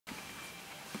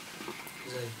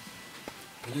Zari.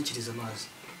 Unyukiriza amazi.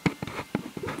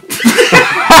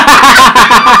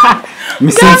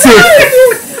 Misinsiye.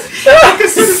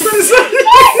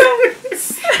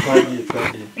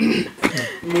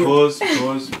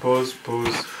 Pause.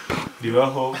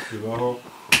 Bibaho.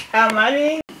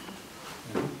 Amari.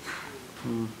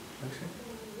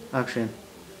 Action.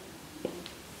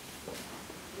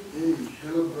 Hey,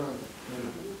 hello, brother.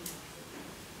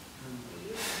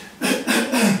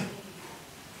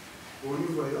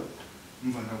 Unyumvayo?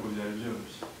 Mva ntabwo byari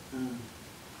byoroshye.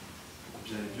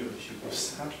 Byari byoroshye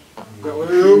gusa.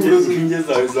 Inge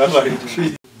zawe zabaye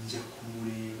inshuti. Njya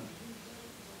kumureba.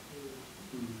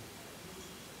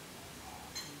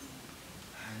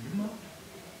 Hanyuma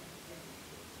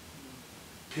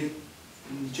pe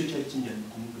nicyo cyari kinjyanye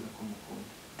kumubwira ko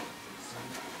mukunda.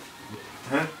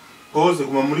 Pause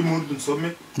guma muri mood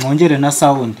nsome. Mwongere na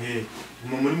sound.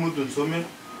 Guma muri mood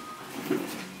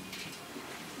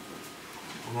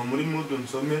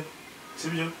nsome.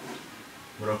 Sibyo?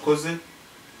 Murakoze.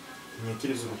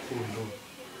 Nyakiriza urukundo.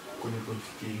 Kuko niko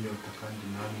mfitiye inyota kandi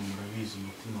namwe murabizi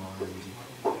umutima wanjye.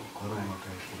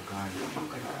 Warumagaye ku bwanyu.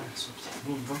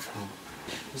 Numva ko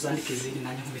Uzandike izindi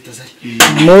nanjye nkubita Zari.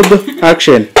 Mood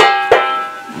action.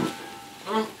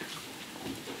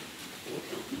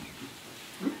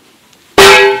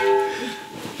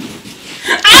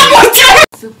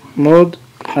 Mood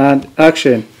and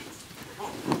action.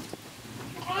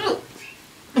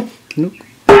 No.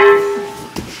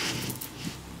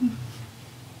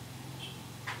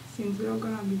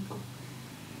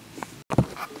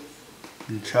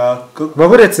 nshaka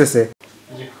Baburetse se.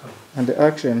 And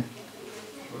action.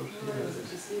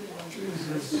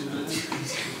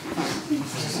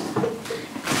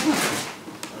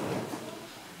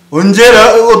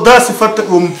 ongera odasi fata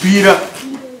umupira.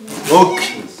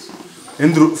 Okay.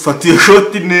 Andrew fata iyo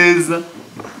shot neza.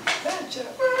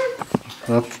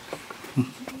 Okay.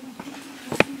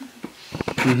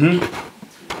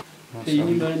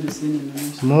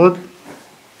 Mood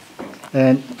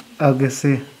and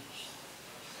action.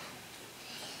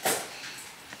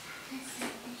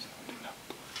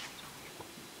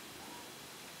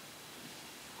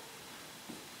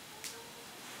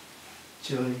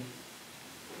 Joey,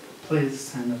 please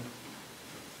stand up.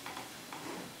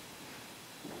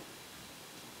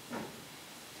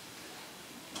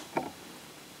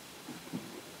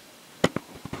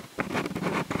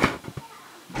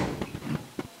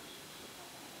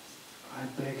 I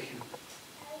beg you,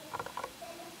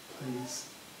 please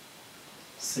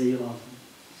say you love me.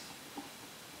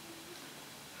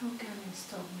 How can I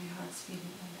stop my heart's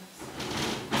beating like that?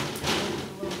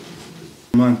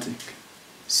 Romantic,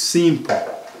 simple,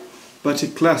 but a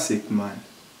classic man.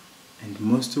 And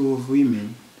most of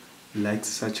women like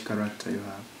such character you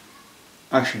have.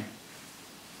 Action.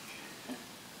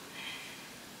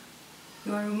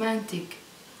 You are romantic,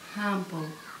 humble,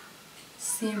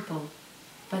 simple,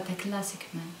 but a classic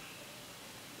man.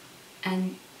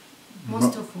 And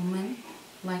most of women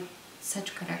like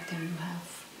such character you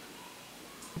have.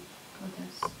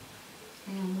 Goddess,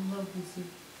 I am in love with you.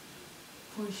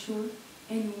 For sure,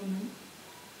 any woman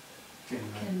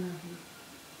can love you.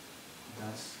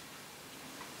 That's.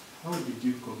 How did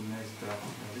you recognize that? A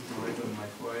little right on my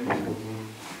forehead.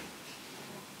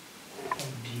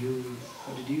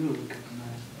 How did you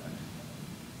recognize that?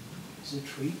 Is it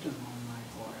written on my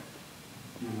forehead?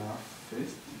 You laugh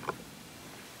first.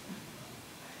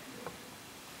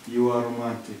 You are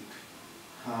romantic,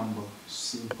 humble,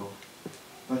 simple,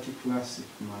 but a classic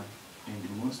man. And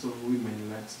most of women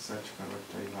like such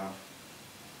character you have.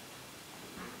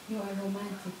 You are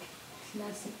romantic,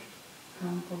 classic,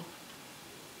 humble.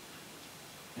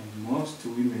 And most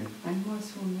women And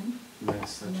most women like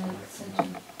such like character. such a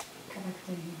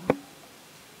character you have.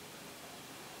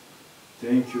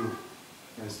 Thank you.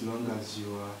 As long as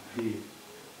you are here,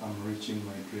 I'm reaching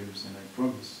my dreams, and I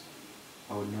promise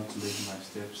I will not leave my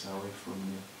steps away from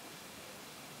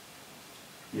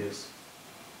you. Yes.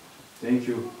 Thank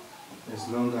you. As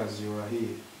long as you are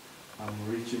here, I'm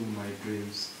reaching my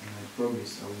dreams, and I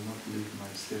promise I will not leave my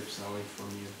steps away from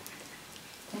you.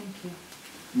 Thank you.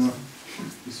 No,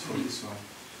 it's for this one.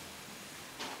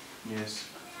 Yes.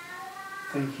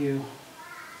 Thank you.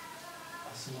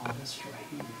 As long as you're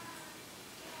here,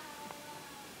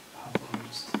 I've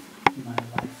promised my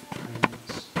life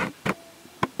dreams. I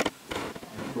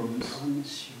promise. I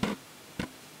promise you,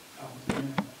 I will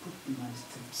never put my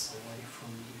steps away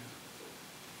from you.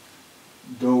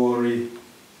 Don't worry,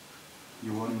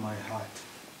 you won my heart.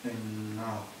 And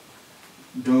now,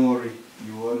 don't worry,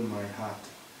 you won my heart.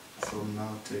 So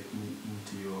now take me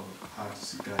into your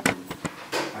heart's garden.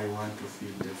 I want to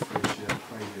feel the fresh air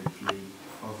privately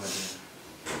over there.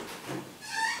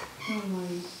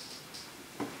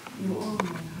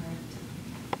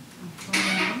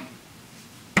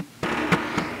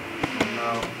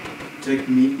 Take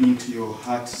me into your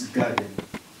heart's garden.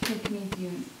 Take me to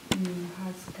your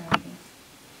heart's garden.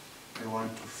 I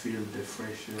want to feel the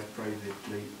fresh air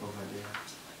privately over there.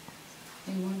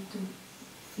 I want to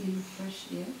feel fresh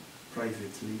air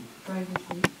Privately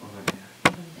privately over there.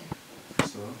 over there.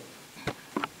 So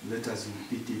let us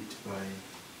repeat it by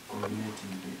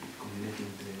combinating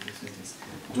the sentence.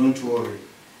 Don't worry.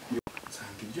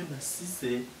 nsanga ibyo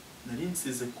nasize nari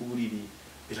nsize ku buriri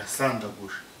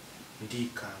birasandaguje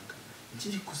ndikanga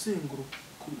nkiri kuzenguruka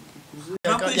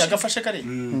yagafashe kare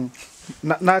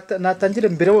natangire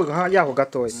mbere yaho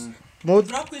gatoya. Mood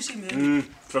turakwishimiye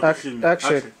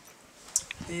action.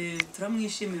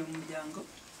 turamwishimiye mu muryango.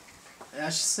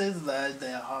 She says that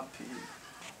they are happy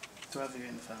to have you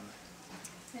in the family.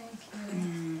 Thank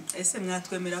you. Ese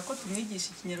mwatwemera ko tumwigisha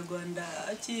ikinyarwanda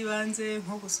cy'ibanze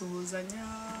nko gusuhuzanya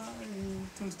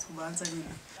tundi tubanza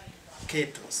nyine.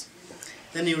 Ketos.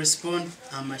 Then you respond,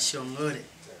 amashongore.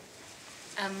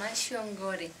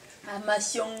 Amashongore.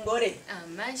 Amashongore.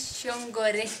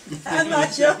 Amashongore.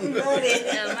 Amashongore.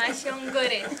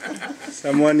 Amashongore.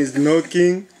 Someone is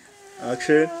knocking.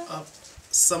 Action.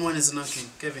 Someone is knocking.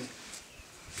 Kevin,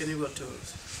 can you go to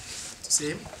see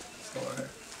him? Or her?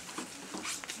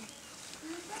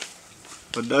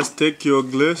 But just take your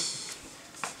glass.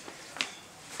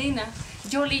 Lina.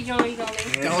 Jolly.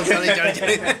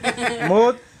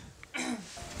 Mood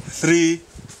 3,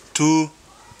 2,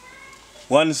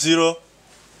 1, 0.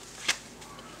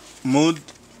 Mood.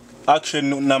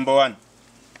 Action number 1.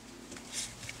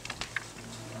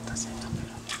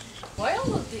 Why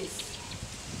all of this?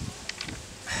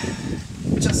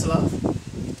 Just love.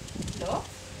 No?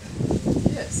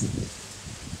 Yes.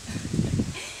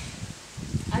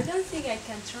 I don't think I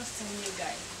can trust a new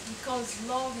guy because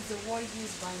love is a word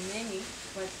used by many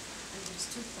but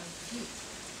understood by few.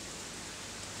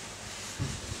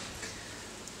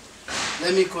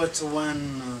 Let me quote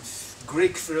one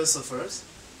Greek philosopher.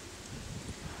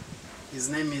 His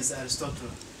name is Aristotle.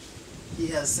 He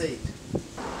has said,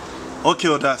 Okay,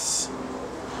 Odas.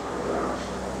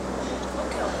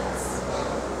 Okay,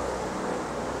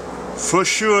 For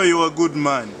sure you are a good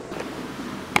man.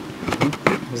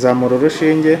 zamura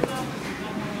urushinge.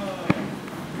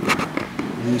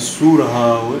 Isura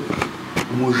hawe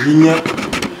umujinya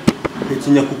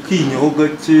hekinya kukinyaho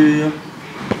gakeya.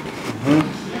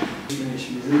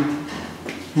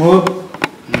 Mood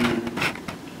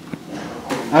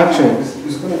action.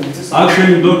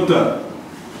 Action, doctor.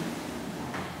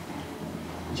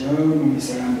 Jyawe mu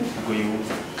isarambere. ngo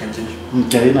yumva kanjye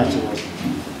Mujyayo nta kibazo.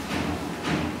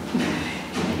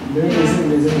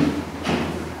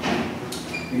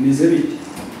 Bimeze bite?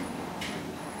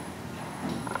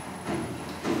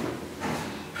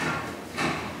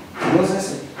 Moses.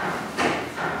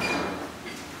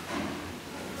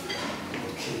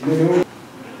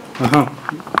 Aha,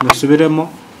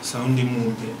 musubiremo. sound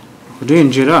imwumve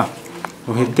Urinjira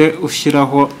uhite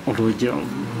ushyiraho urugero.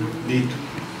 rito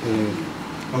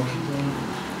okay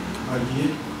agiye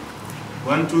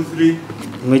 1 2 3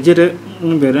 Mwegere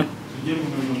imbere. tujye mu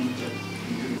ntoki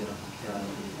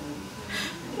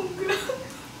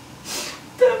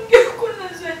Também quando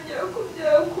a gente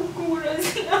acordar com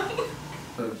coração.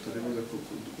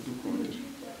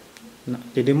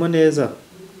 Ririmo neza.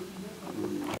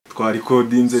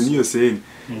 Twarikodinze niyo seni.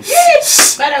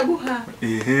 Baraguha.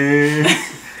 Ehe.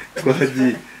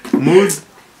 Twagiye. Mood.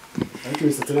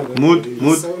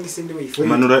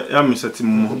 Manura ya misatsi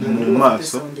mu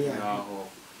maso.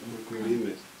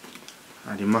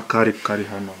 Harimo akari kari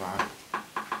hano ba.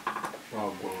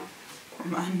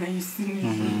 Mana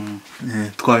yisini.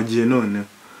 Twagiye none.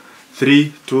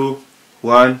 3, 2,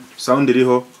 1. Sound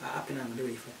iriho. Happy na muri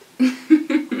wifata.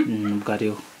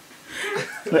 Bwariho.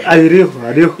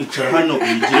 Ariho. Icara hano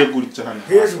uyigire gutya hano.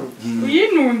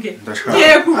 Uyinunge. Ndashaka.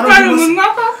 Ye gukora umunwa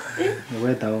ko.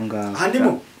 Wenda aho ngaho.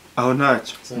 Handimo. Aho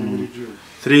ntacyo.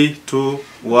 3, 2,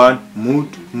 1.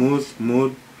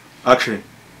 Mood. Action.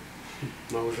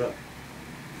 mabuja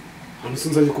hano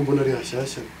sinzanye kumbona ari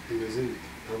hashyashya bimeze bite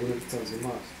ntabwo nabitanze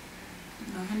maso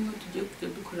Aha niho tugiye kujya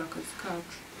dukora akazi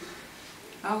kacu.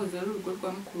 Aho zari urugo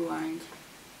rwa mukuru wanjye.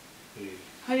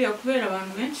 Hariya kubera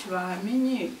abantu benshi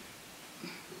bahamenye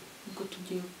ubwo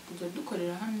tugiye kujya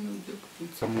dukorera hano ibyo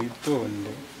kutinsa.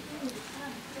 Mwitonde.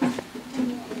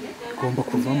 Ugomba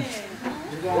kuvamo.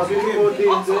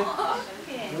 wabikodinze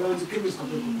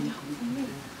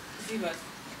Zibaza.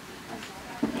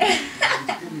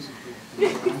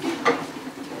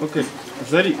 Okay.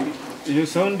 Zari iyo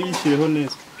sound yishyireho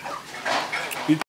neza.